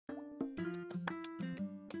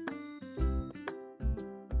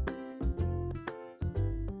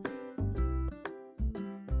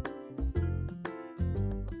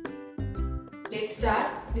Let's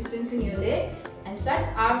start. Distance in your leg and start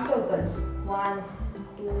arm circles. 1,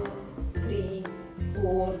 2, 3,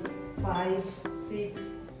 4, 5, 6,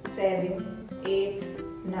 7, 8,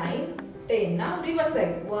 9, 10. Now reverse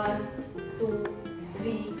side. 1, 2,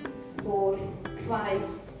 3, 4, 5,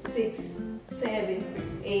 6, 7,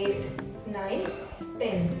 8, 9,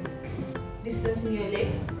 10. Distance in your leg.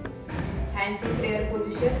 Hands in prayer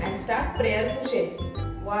position and start prayer pushes.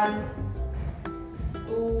 1,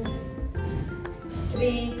 2,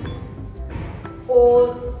 3,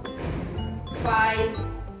 4, 5,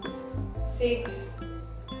 6,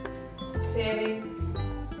 7,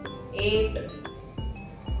 8,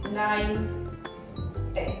 9,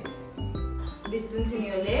 10. Distance in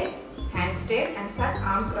your leg, hand straight and start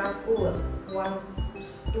arm cross over. 1,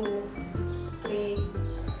 2, 3,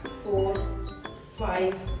 4,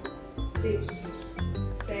 5, 6,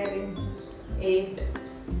 7, 8,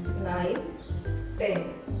 9, 10.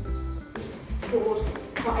 4,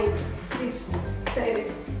 5, 6, 7,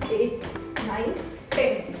 8, 9,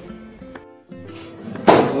 10.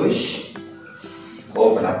 Push,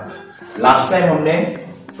 open up. Last time हमने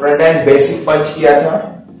front end basic पंच किया था,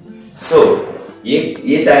 तो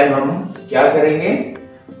ये time हम क्या करेंगे?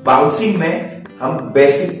 Bouncing में हम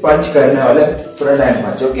बेसिक पंच करने वाले फ्रंट एंड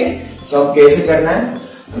पंच. ओके, तो हम कैसे करना है?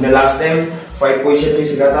 हमने लास्ट टाइम फाइट पोजीशन भी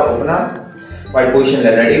सीखा था. Open up, fight position,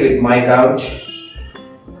 ready with my count.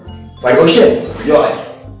 Fight position, Joy,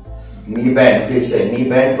 knee band, फिर से नी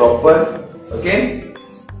बैंड प्रॉपर. ओके,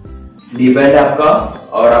 नी बैंड आपका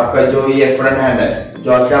और आपका जो ये फ्रंट हैंड है,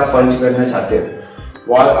 जो आपसे आप पंच करना चाहते हो,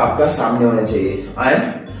 वो आपका सामने होना चाहिए.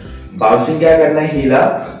 एंड बाउंसिंग क्या करना है? हील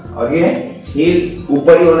अप, और ये हील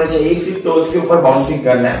ऊपर ही होना चाहिए, सिर्फ तो उसके ऊपर बाउंसिंग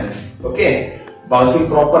करना है. ओके, बाउंसिंग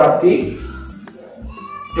प्रॉपर आपकी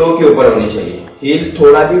टो के ऊपर होनी चाहिए, हील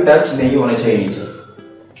थोड़ा भी टच नहीं होना चाहिए नीचे.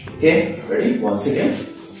 Okay, ready, once again.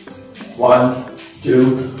 1, 2,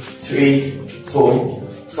 3, 4,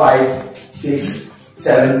 5, 6,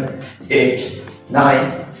 7, 8, 9,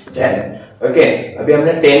 10. Okay, अभी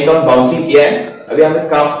हमने 10 काउंट बाउंसिंग किया है. अभी हमें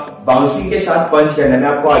बाउंसिंग के साथ पंच करना है. मैं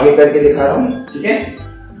आपको आगे करके दिखा रहा हूं. ठीक है,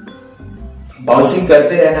 बाउंसिंग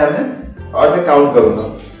करते रहना हमें और मैं काउंट करूंगा.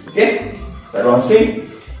 ओके, बाउंसिंग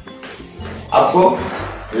आपको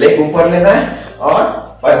लेग ऊपर लेना है और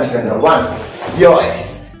पंच करना. 1, योय,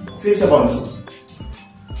 फिर से बाउंसिंग.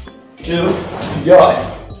 2, योय,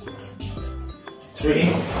 3,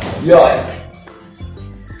 योय,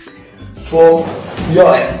 4,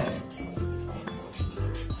 योय,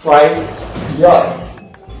 5, योय,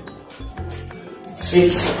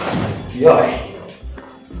 6, योय,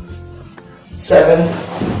 7,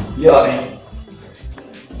 योय,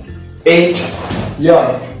 8, योय,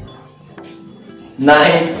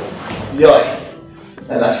 9, योय,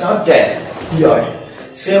 last count 10, योय.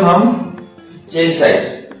 सेम हम चेंज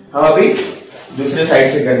साइड, हम अभी दूसरे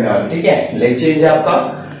साइड से करने वाले. ठीक है, लेग चेंज है आपका,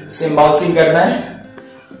 सेम बाउंसिंग करना है.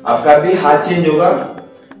 आपका भी हाथ चेंज होगा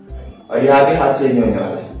और यहाँ भी हाथ चेंज होने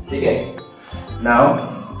वाला है. ठीक है, नाउ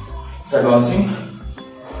स्टार्ट बाउंसिंग.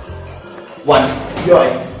 1, योय,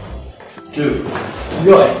 2,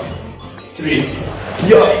 योय, 3,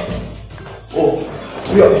 योय, 4,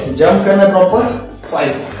 योय, जंप करना proper.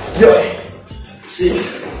 5, योय, 6,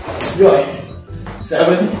 योय,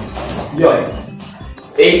 7, योय,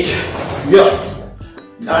 8, yoy,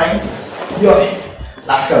 9, yoy,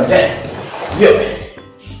 last count 10, yoy.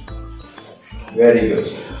 Very good.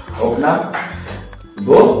 Open up,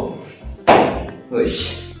 go, push.